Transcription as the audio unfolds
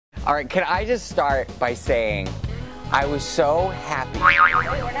All right, can I just start by saying I was so happy. Wait,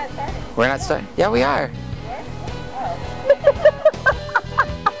 we're not starting. We're not starting? Yeah, we are. Oh.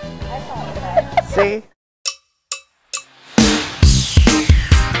 See?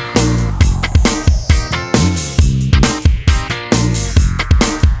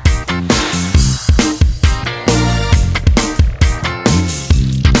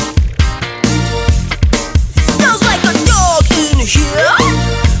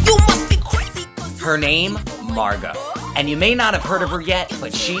 Her name, Margo. And you may not have heard of her yet,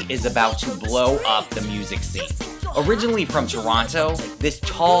 but she is about to blow up the music scene. Originally from Toronto, this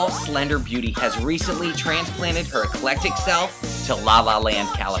tall, slender beauty has recently transplanted her eclectic self to La La Land,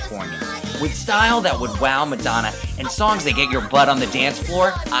 California. With style that would wow Madonna and songs that get your butt on the dance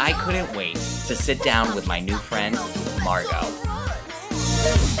floor, I couldn't wait to sit down with my new friend, Margo.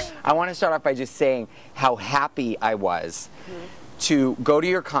 I want to start off by just saying how happy I was to go to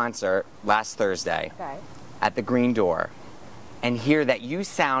your concert last Thursday at the Green Door and hear that you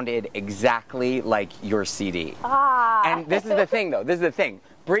sounded exactly like your CD. And this is the thing though, this is the thing.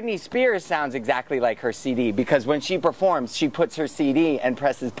 Britney Spears sounds exactly like her CD because when she performs, she puts her CD and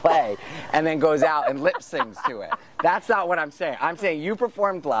presses play and then goes out and lip syncs to it. That's not what I'm saying. I'm saying you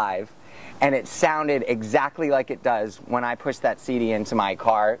performed live and it sounded exactly like it does when I push that CD into my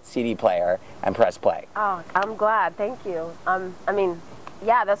car CD player and press play. Oh, I'm glad. Thank you. I mean,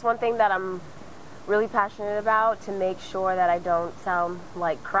 yeah, that's one thing that I'm really passionate about, to make sure that I don't sound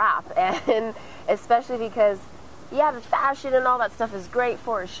like crap. And especially because, yeah, the fashion and all that stuff is great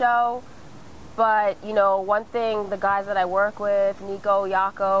for a show. But, you know, one thing, the guys that I work with, Nico,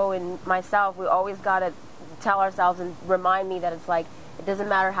 Yako, and myself, we always got to tell ourselves and remind me that it's like, it doesn't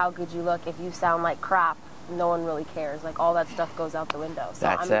matter how good you look, if you sound like crap, no one really cares. Like, all that stuff goes out the window. So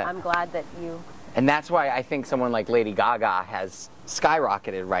I'm glad that you... And that's why I think someone like Lady Gaga has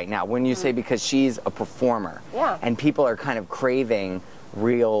skyrocketed right now. When you say because she's a performer. Yeah. And people are kind of craving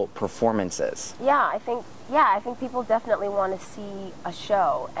real performances. Yeah, I think people definitely want to see a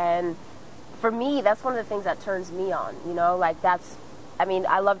show. And for me, that's one of the things that turns me on, you know? Like, that's... I mean,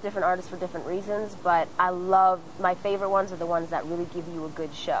 I love different artists for different reasons, but my favorite ones are the ones that really give you a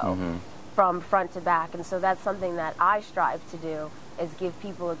good show from front to back. And so that's something that I strive to do, is give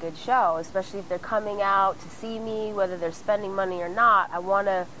people a good show, especially if they're coming out to see me, whether they're spending money or not. I want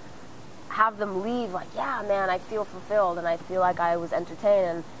to have them leave like, yeah, man, I feel fulfilled and I feel like I was entertained,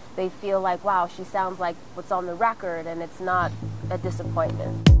 and they feel like, wow, she sounds like what's on the record, and it's not a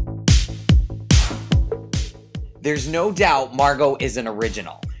disappointment. There's no doubt Margo is an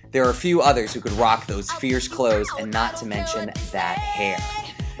original. There are a few others who could rock those fierce clothes, and not to mention that hair.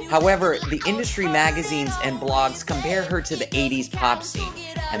 However, the industry magazines and blogs compare her to the 80s pop scene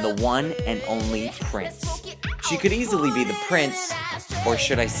and the one and only Prince. She could easily be the prince, or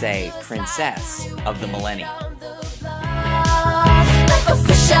should I say princess, of the millennium.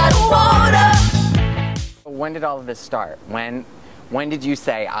 When did all of this start? When did you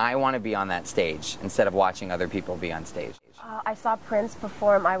say, I want to be on that stage, instead of watching other people be on stage? I saw Prince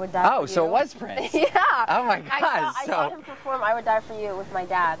perform I Would Die For You. Oh, so it was Prince? Yeah. Oh my God. I saw him perform I Would Die For You with my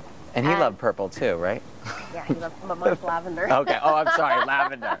dad. And he loved purple too, right? Yeah, he loved, but mine's lavender. Okay, oh, I'm sorry,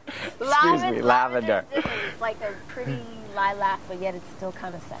 lavender. Excuse me, lavender. It's like a pretty lilac, but yet it's still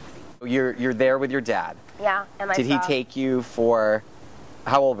kind of sexy. You're there with your dad. Yeah, and Did he take you for,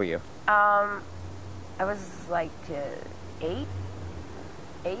 how old were you? I was like 8.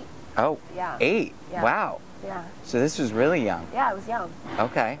 Oh, yeah. 8? Yeah. Wow. Yeah. So this was really young. Yeah, I was young.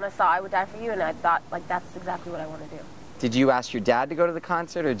 Okay. And I saw I Would Die For You, and I thought, like, that's exactly what I want to do. Did you ask your dad to go to the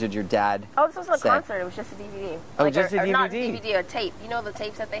concert, or did your dad Oh, this wasn't a concert, it was just a DVD. Oh, like, just a DVD? Or not DVD, a tape. You know the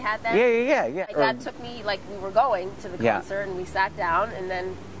tapes that they had then? Yeah. My dad took me, like, we were going to the concert, and we sat down, and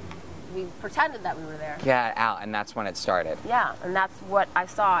then we pretended that we were there. Yeah, out, and that's when it started. Yeah, and that's what I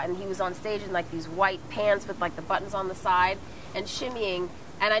saw, and he was on stage in, like, these white pants with, like, the buttons on the side, and shimmying.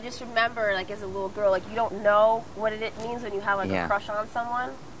 And I just remember, like, as a little girl, like, you don't know what it means when you have, like, a crush on someone.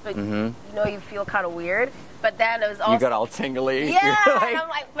 But, you know, you feel kind of weird. But then it was also... You got all tingly. Yeah, like, and I'm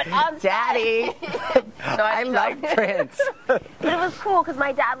like, but on Daddy, no, I like Prince. But it was cool, because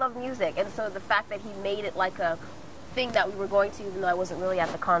my dad loved music. And so the fact that he made it like a thing that we were going to, even though I wasn't really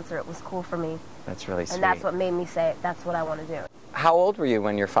at the concert, it was cool for me. That's really sweet. And that's what made me say, that's what I want to do. How old were you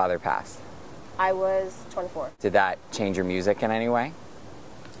when your father passed? I was 24. Did that change your music in any way?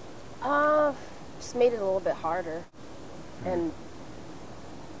 Just made it a little bit harder. And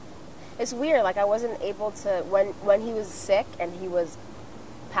it's weird, like I wasn't able to, when he was sick and he was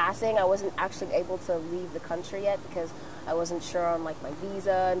passing, I wasn't actually able to leave the country yet, because I wasn't sure on like my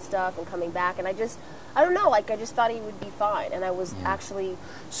visa and stuff and coming back, and I don't know, like I just thought he would be fine, and I was actually.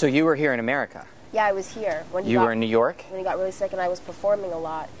 So you were here in America? Yeah, I was here when you were in New York when he got really sick, and I was performing a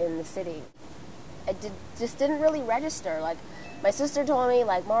lot in the city. I just didn't really register. Like my sister told me,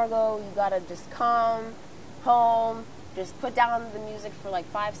 like, Margo, you gotta just come home, just put down the music for like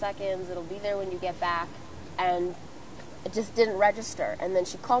 5 seconds. It'll be there when you get back, and it just didn't register. And then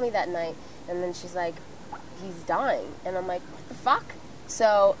she called me that night, and then she's like, he's dying, and I'm like, what the fuck?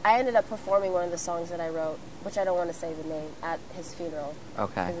 So I ended up performing one of the songs that I wrote, which I don't want to say the name, at his funeral.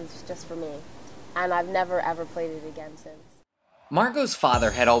 Okay. Because it's just for me. And I've never ever played it again since. Margo's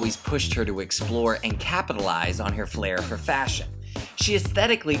father had always pushed her to explore and capitalize on her flair for fashion. She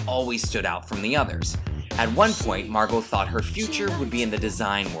aesthetically always stood out from the others. At one point, Margo thought her future would be in the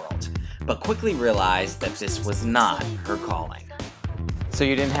design world, but quickly realized that this was not her calling. So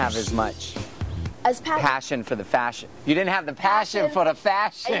you didn't have as much passion for the fashion. You didn't have the passion for the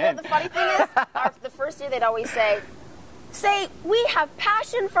fashion. And you know the funny thing is, the first year they'd always say, we have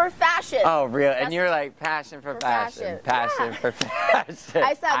passion for fashion. Oh, really? And you're like, passion for fashion. Passion for fashion.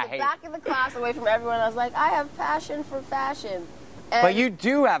 I sat at the back of the class away from everyone. I was like, I have passion for fashion. And but you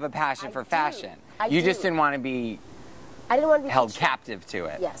do have a passion for fashion. You just didn't want to be held captive to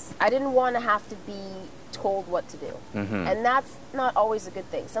it. Yes. I didn't want to have to be told what to do. And that's not always a good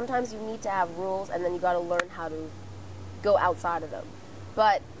thing. Sometimes you need to have rules, and then you got to learn how to go outside of them.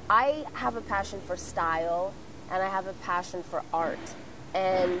 But I have a passion for style, and I have a passion for art.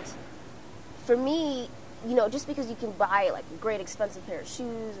 And for me, you know, just because you can buy like a great expensive pair of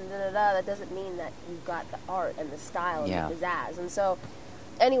shoes and that doesn't mean that you've got the art and the style and the pizzazz. And so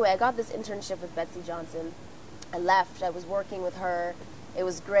anyway, I got this internship with Betsy Johnson. I left, I was working with her. It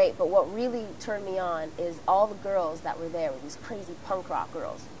was great, but what really turned me on is all the girls that were there were these crazy punk rock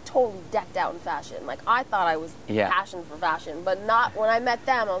girls, totally decked out in fashion. Like, I thought I was passionate for fashion, but not when I met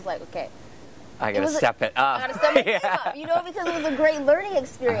them. I was like, okay, I gotta step it up. I gotta step it up, you know, because it was a great learning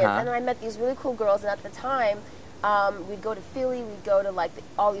experience. And then I met these really cool girls, and at the time, we'd go to Philly, we'd go to like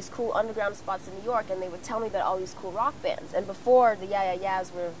all these cool underground spots in New York, and they would tell me about all these cool rock bands. And before the Yeah Yeah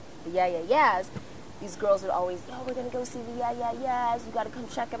Yeahs were the Yeah Yeah Yeahs, these girls would always, oh, we're gonna go see the Yeah Yeah Yeahs, you gotta come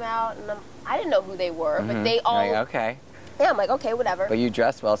check them out. And I didn't know who they were, but they all... Like, okay. Yeah, I'm like, okay, whatever. But you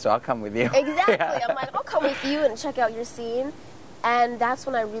dress well, so I'll come with you. Exactly. I'm like, I'll come with you and check out your scene. And that's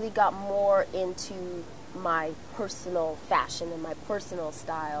when I really got more into my personal fashion and my personal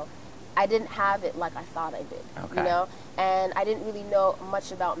style. I didn't have it like I thought I did, you know? And I didn't really know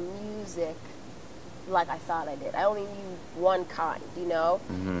much about music like I thought I did. I only knew one kind, you know?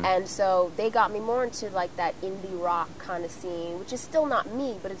 And so they got me more into like that indie rock kind of scene, which is still not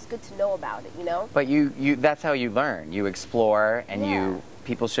me, but it's good to know about it, you know? But you that's how you learn. You explore, and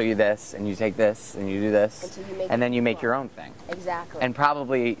people show you this, and you take this, and you do this, and then you make your own thing. Exactly. And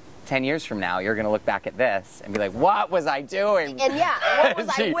probably 10 years from now, you're going to look back at this and be like, what was I doing? And what was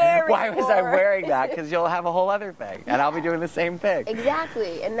I wearing? Why was I wearing that? Because you'll have a whole other thing, and I'll be doing the same thing.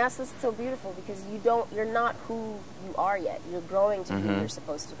 Exactly. And that's what's so beautiful, because you're not who you are yet. You're growing to who you're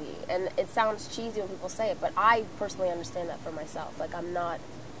supposed to be. And it sounds cheesy when people say it, but I personally understand that for myself. Like, I'm not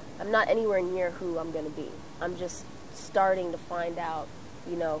anywhere near who I'm going to be. I'm just starting to find out,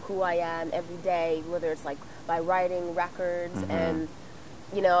 you know, who I am every day, whether it's like by writing records and,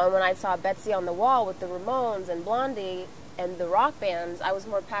 you know, and when I saw Betsy on the wall with the Ramones and Blondie and the rock bands, I was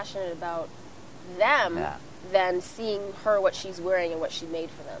more passionate about them than seeing her, what she's wearing and what she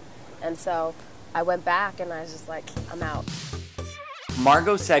made for them. And so I went back and I was just like, I'm out.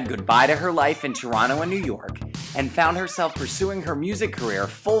 Margo said goodbye to her life in Toronto and New York and found herself pursuing her music career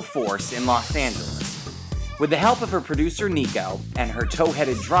full force in Los Angeles. With the help of her producer Nico and her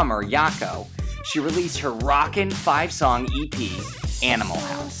toe-headed drummer Yako, she released her rockin' 5-song EP, Animal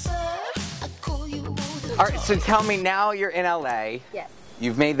House. All right, so tell me, now you're in LA. Yes.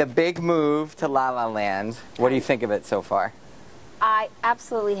 You've made the big move to La La Land. What do you think of it so far? I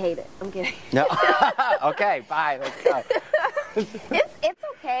absolutely hate it. I'm kidding. No. Okay, bye. Let's go. It's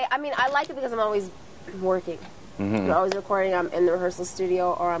okay. I mean, I like it because I'm always working. I'm always recording. I'm in the rehearsal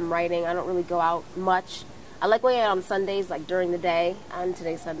studio or I'm writing. I don't really go out much. I like going out on Sundays, like during the day, and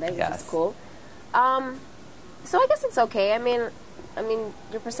today's Sunday, which is cool. So I guess it's okay. I mean,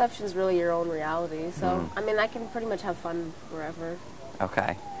 your perception is really your own reality. So, I mean, I can pretty much have fun wherever.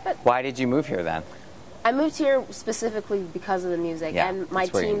 Okay. But why did you move here then? I moved here specifically because of the music, and my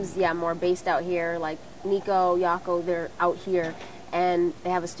team's more based out here. Like Nico, Yako, they're out here, and they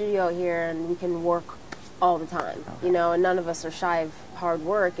have a studio out here, and we can work all the time, you know. And none of us are shy of hard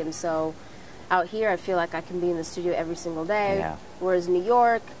work, and so out here, I feel like I can be in the studio every single day. Whereas New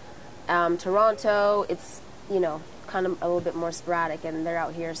York, Toronto, it's, you know, kind of a little bit more sporadic, and they're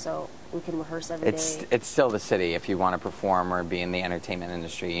out here, so we can rehearse every day. It's still the city. If you want to perform or be in the entertainment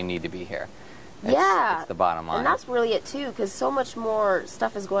industry, you need to be here. It's the bottom line. And that's really it too, because so much more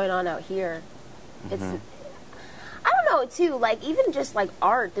stuff is going on out here. It's, I don't know too, like even just like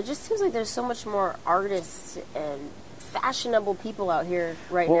art, there just seems like there's so much more artists and fashionable people out here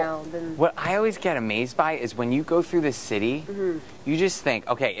now than... What I always get amazed by is when you go through the city, you just think,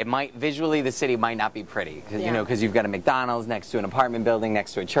 okay, it might, visually the city might not be pretty, cause, you know, because you've got a McDonald's next to an apartment building,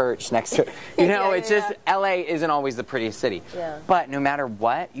 next to a church, next to, you know, it's just, LA isn't always the prettiest city. But no matter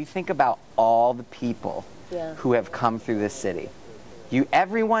what, you think about all the people who have come through this city.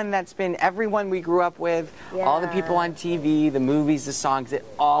 Everyone we grew up with, all the people on TV, the movies, the songs, it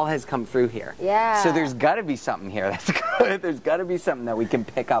all has come through here. So there's got to be something here that's good. There's got to be something that we can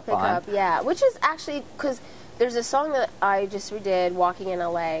pick up on. Which is actually, because there's a song that I just redid, Walking in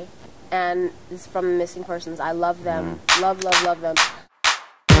LA, and it's from Missing Persons. I love them. Love, love, love them.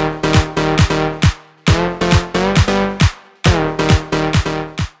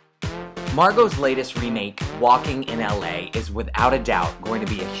 Margo's latest remake, Walking in LA, is without a doubt going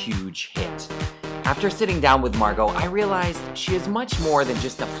to be a huge hit. After sitting down with Margo, I realized she is much more than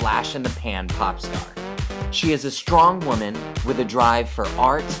just a flash-in-the-pan pop star. She is a strong woman with a drive for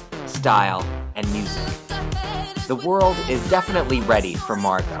art, style, and music. The world is definitely ready for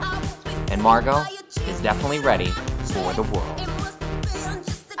Margo, and Margo is definitely ready for the world.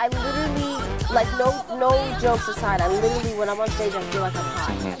 I literally, like, no jokes aside, I literally, when I'm on stage, I feel like I'm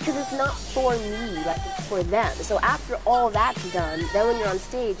high. Because it's not for me, like, it's for them. So after all that's done, then when you're on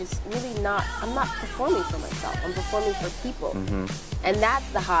stage, it's really not, I'm not performing for myself. I'm performing for people. And that's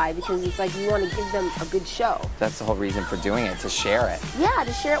the high, because it's like you want to give them a good show. That's the whole reason for doing it, to share it. Yeah,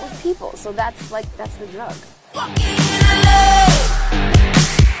 to share it with people. So that's, like, that's the drug. I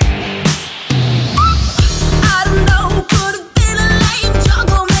don't know who could have been a late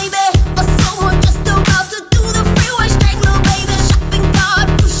jungle, maybe, or someone just about to do the freeway strangler, baby. Shopping cart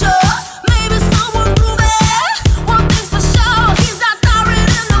pusher, maybe someone groovy. One thing's for sure, he's not starring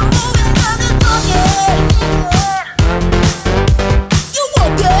in the movies 'cause he's looking. You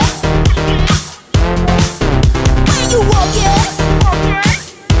walk it when you walk it.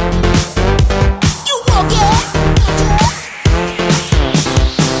 You walk it.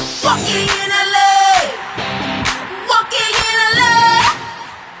 Walking in LA. Walking in LA.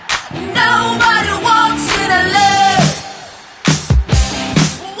 Nobody walks in LA.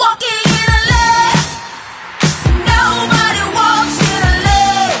 Walking in LA. Nobody walks in LA.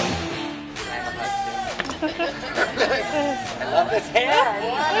 I love this hair.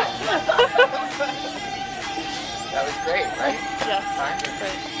 That was great, right?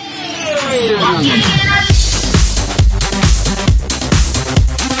 Walking in LA.